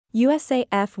USA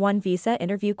F1 Visa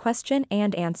Interview Question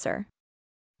and Answer.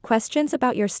 Questions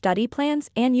about your study plans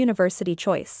and university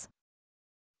choice.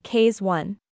 Case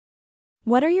 1.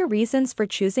 What are your reasons for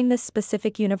choosing this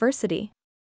specific university?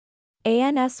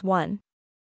 ANS 1.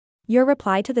 Your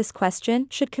reply to this question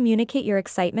should communicate your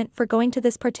excitement for going to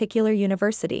this particular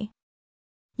university.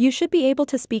 You should be able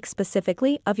to speak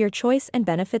specifically of your choice and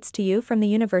benefits to you from the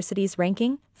university's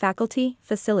ranking, faculty,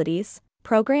 facilities,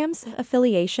 programs,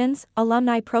 affiliations,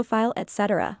 alumni profile,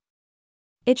 etc.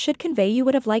 It should convey you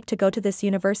would have liked to go to this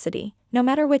university, no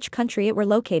matter which country it were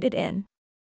located in.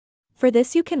 For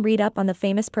this you can read up on the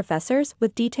famous professors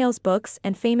with details, books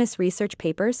and famous research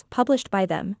papers published by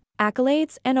them,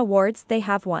 accolades and awards they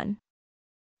have won.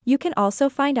 You can also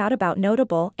find out about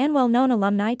notable and well-known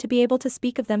alumni to be able to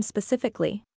speak of them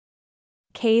specifically.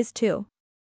 Case 2.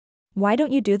 Why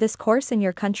don't you do this course in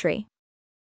your country?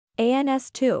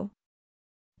 ANS 2.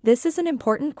 This is an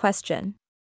important question.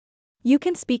 You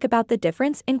can speak about the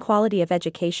difference in quality of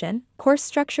education, course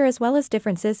structure as well as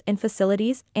differences in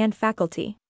facilities and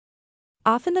faculty.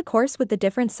 Often the course with the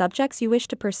different subjects you wish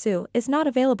to pursue is not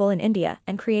available in India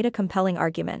and create a compelling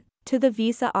argument to the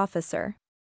visa officer.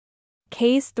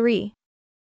 Case 3.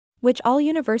 Which all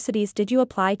universities did you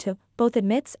apply to, both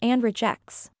admits and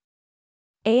rejects?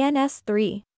 ANS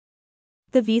 3.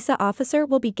 The visa officer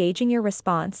will be gauging your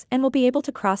response and will be able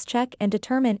to cross-check and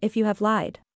determine if you have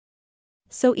lied.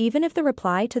 So even if the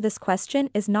reply to this question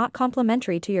is not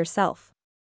complimentary to yourself.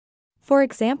 For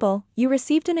example, you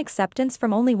received an acceptance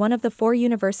from only one of the 4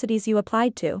 universities you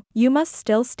applied to, you must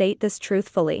still state this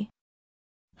truthfully.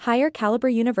 Higher caliber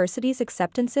universities'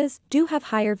 acceptances do have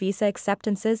higher visa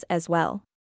acceptances as well.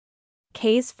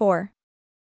 Case 4.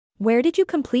 Where did you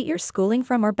complete your schooling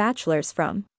from or bachelor's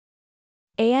from?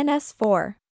 ANS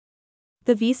 4.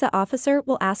 The visa officer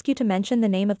will ask you to mention the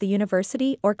name of the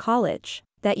university or college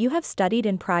that you have studied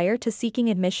in prior to seeking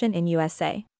admission in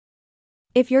USA.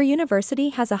 If your university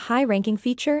has a high-ranking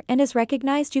feature and is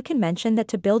recognized, you can mention that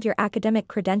to build your academic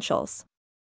credentials.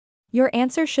 Your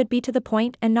answer should be to the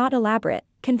point and not elaborate,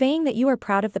 conveying that you are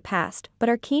proud of the past but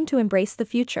are keen to embrace the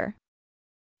future.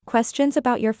 Questions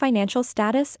about your financial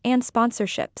status and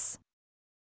sponsorships.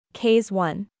 Case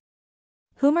 1.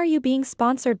 Whom are you being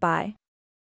sponsored by?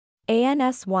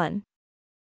 ANS 1.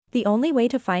 The only way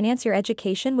to finance your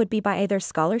education would be by either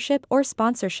scholarship or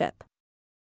sponsorship.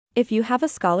 If you have a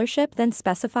scholarship, then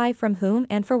specify from whom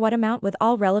and for what amount with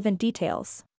all relevant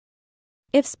details.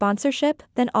 If sponsorship,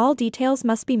 then all details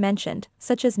must be mentioned,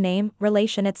 such as name,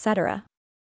 relation, etc.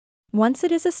 Once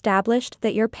it is established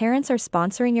that your parents are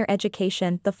sponsoring your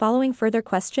education, the following further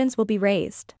questions will be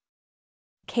raised.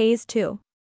 Case 2.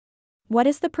 What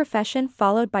is the profession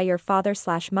followed by your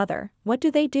father/mother? What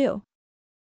do they do?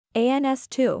 ANS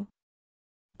 2.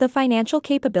 The financial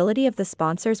capability of the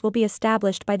sponsors will be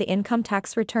established by the income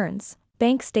tax returns,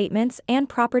 bank statements and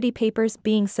property papers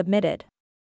being submitted.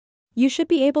 You should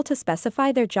be able to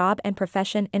specify their job and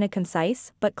profession in a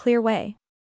concise but clear way.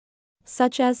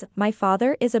 Such as, my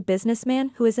father is a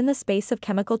businessman who is in the space of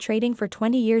chemical trading for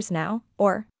 20 years now,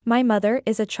 or, my mother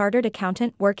is a chartered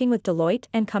accountant working with Deloitte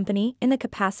and Company in the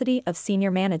capacity of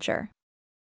senior manager.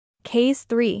 Case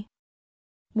 3.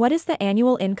 What is the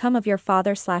annual income of your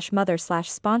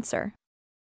father/mother/sponsor?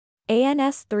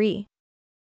 ANS 3.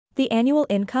 The annual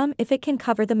income, if it can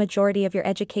cover the majority of your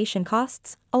education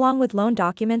costs, along with loan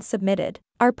documents submitted,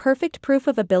 are perfect proof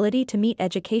of ability to meet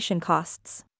education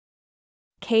costs.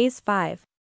 Case 5.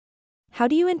 How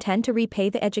do you intend to repay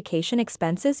the education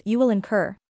expenses you will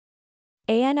incur?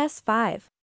 ANS 5.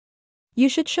 You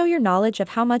should show your knowledge of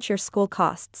how much your school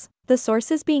costs, the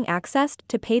sources being accessed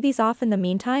to pay these off in the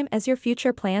meantime as your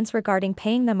future plans regarding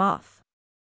paying them off.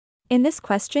 In this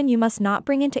question you must not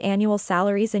bring into annual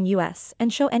salaries in US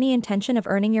and show any intention of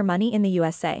earning your money in the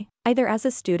USA, either as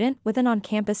a student with an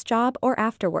on-campus job or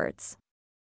afterwards.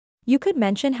 You could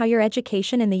mention how your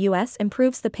education in the US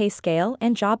improves the pay scale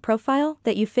and job profile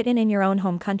that you fit in your own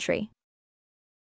home country.